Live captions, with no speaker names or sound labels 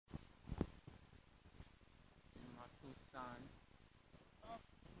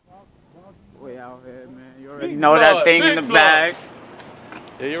out here, man. You already know that thing in the bag.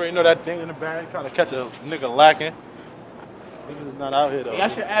 Yeah, you already know that thing in the bag. Trying to catch a nigga lacking. Niggas is not out here though. Yeah, I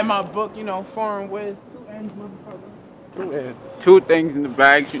should add my book, you know, foreign with 2 ends, motherfucker. 2 ends. 2 things in the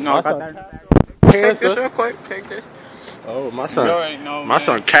bag, you know. I got that. Take this real quick. Take this. Oh, my son. You already know, my man.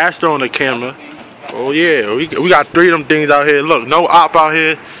 son Castro on the camera. Oh yeah, we got 3 of them things out here. Look, no op out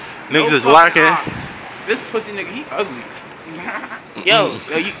here. Niggas is lacking. This pussy nigga, he ugly. Yo,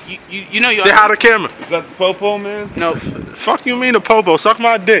 you know you. Say hi to the camera. Is that the popo, man? No. Fuck you mean the popo? Suck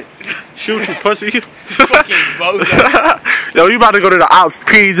my dick. Shoot you, pussy. Fucking bozo. Yo, you about to go to the ops,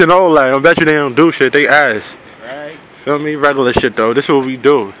 P's and all that. I bet you they don't do shit. They ass. Right. Feel me? Regular shit though. This is what we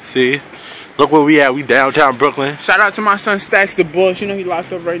do. See? Look where we at. We downtown Brooklyn. Shout out to my son Stacks the Bush. You know he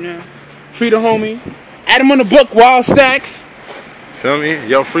locked up right now. Free the homie. Add him on the book, Wild Stacks. Feel me?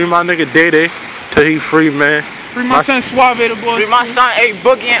 Yo, free my nigga Day Day till he free, man. Free my son Suave the Boy. Free my son A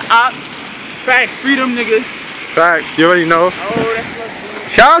Boogie and Op. Facts. Free them niggas. Facts. You already know. Oh, that's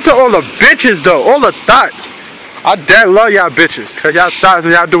what. Shout out to all the bitches though. All the thoughts. I dead love y'all bitches. Cause y'all thoughts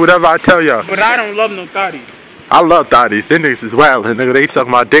and y'all do whatever I tell y'all. But I don't love no thotties. I love thotties. Them niggas is wild. Nigga, they suck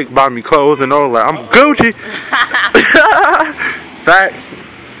my dick, buy me clothes and all that. I'm Gucci. Facts.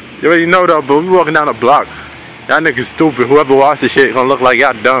 You already know though, but we walking down the block. Y'all niggas stupid. Whoever watch this shit gonna look like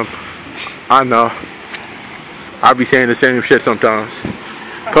y'all dumb. I know. I be saying the same shit sometimes.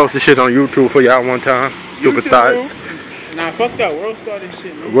 Post the shit on YouTube for y'all one time. Stupid thoughts. Nah, fuck that. World Star this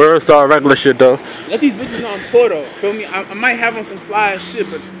shit, man. World Star regular shit though. Let these bitches know I'm poor though. Feel me? I might have on some fly ass shit,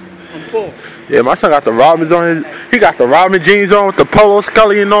 but I'm poor. Yeah, my son got the Robins on his. He got the Robin jeans on with the Polo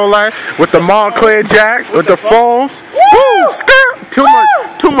Scully and all that. With the Montclair Jack, with the foams. Woo! Skirt!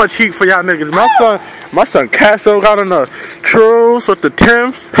 Too much heat for y'all niggas. My son Castro got on the Trues with the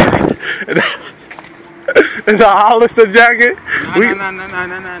Timbs. And the Hollister jacket. Nah.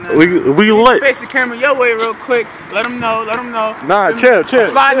 We lit. Face the camera your way real quick. Let them know. Nah, chill.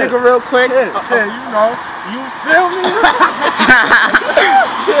 Fly nigga real quick. Chill, you know. You feel me?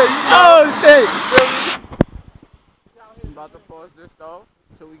 Chill, you know. Oh shit. I'm about to pause this though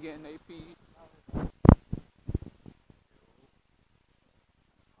until we get an AP.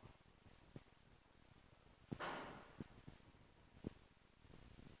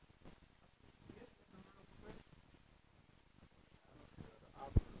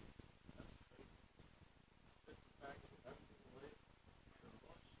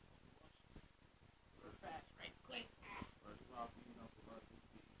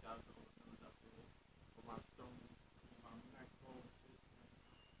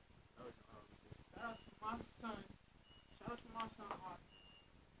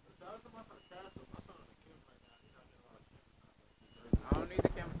 I don't need the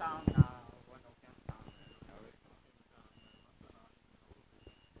camera time. Nah, I want no camera time.